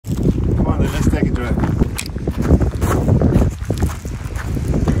then, let's take a drive.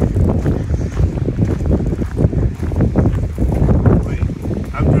 Wait,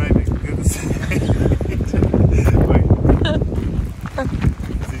 I'm driving. Goodness. Wait.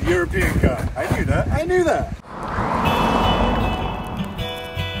 It's a European car. I knew that. I knew that.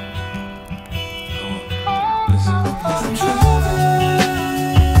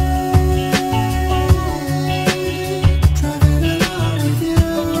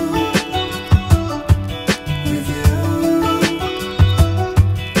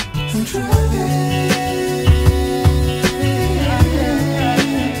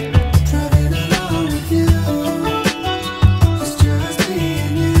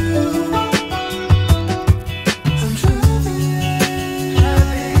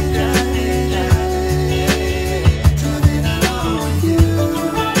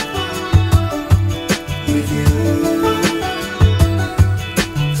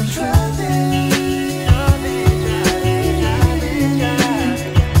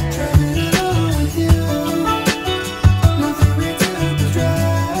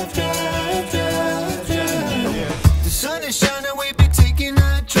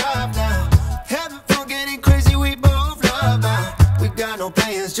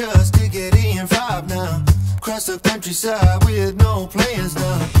 Just to get in vibe now. Across the countryside with no plans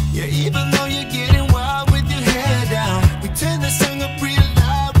now. Yeah, even though you're getting wild with your hair down, we turn the song up real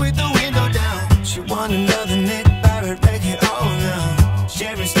loud with the window down. She want another Nick Barrett record all now.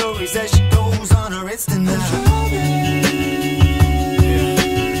 Sharing stories as she goes on her Insta now.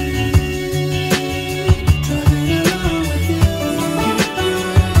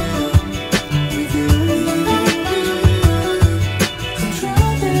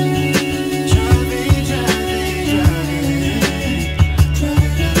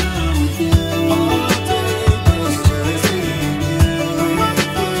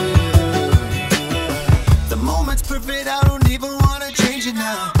 I don't even wanna change it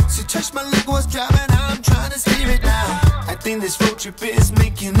now. So touch my leg was driving, I'm trying to steer it now. I think this road trip is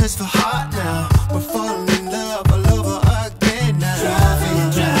making us feel hot now. We're falling in love all over again now.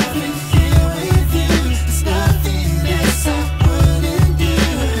 Driving, driving here with you. There's nothing else I wouldn't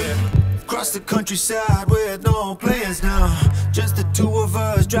do. Across the countryside with no plans now. Just the two of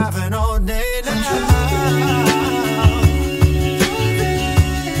us driving on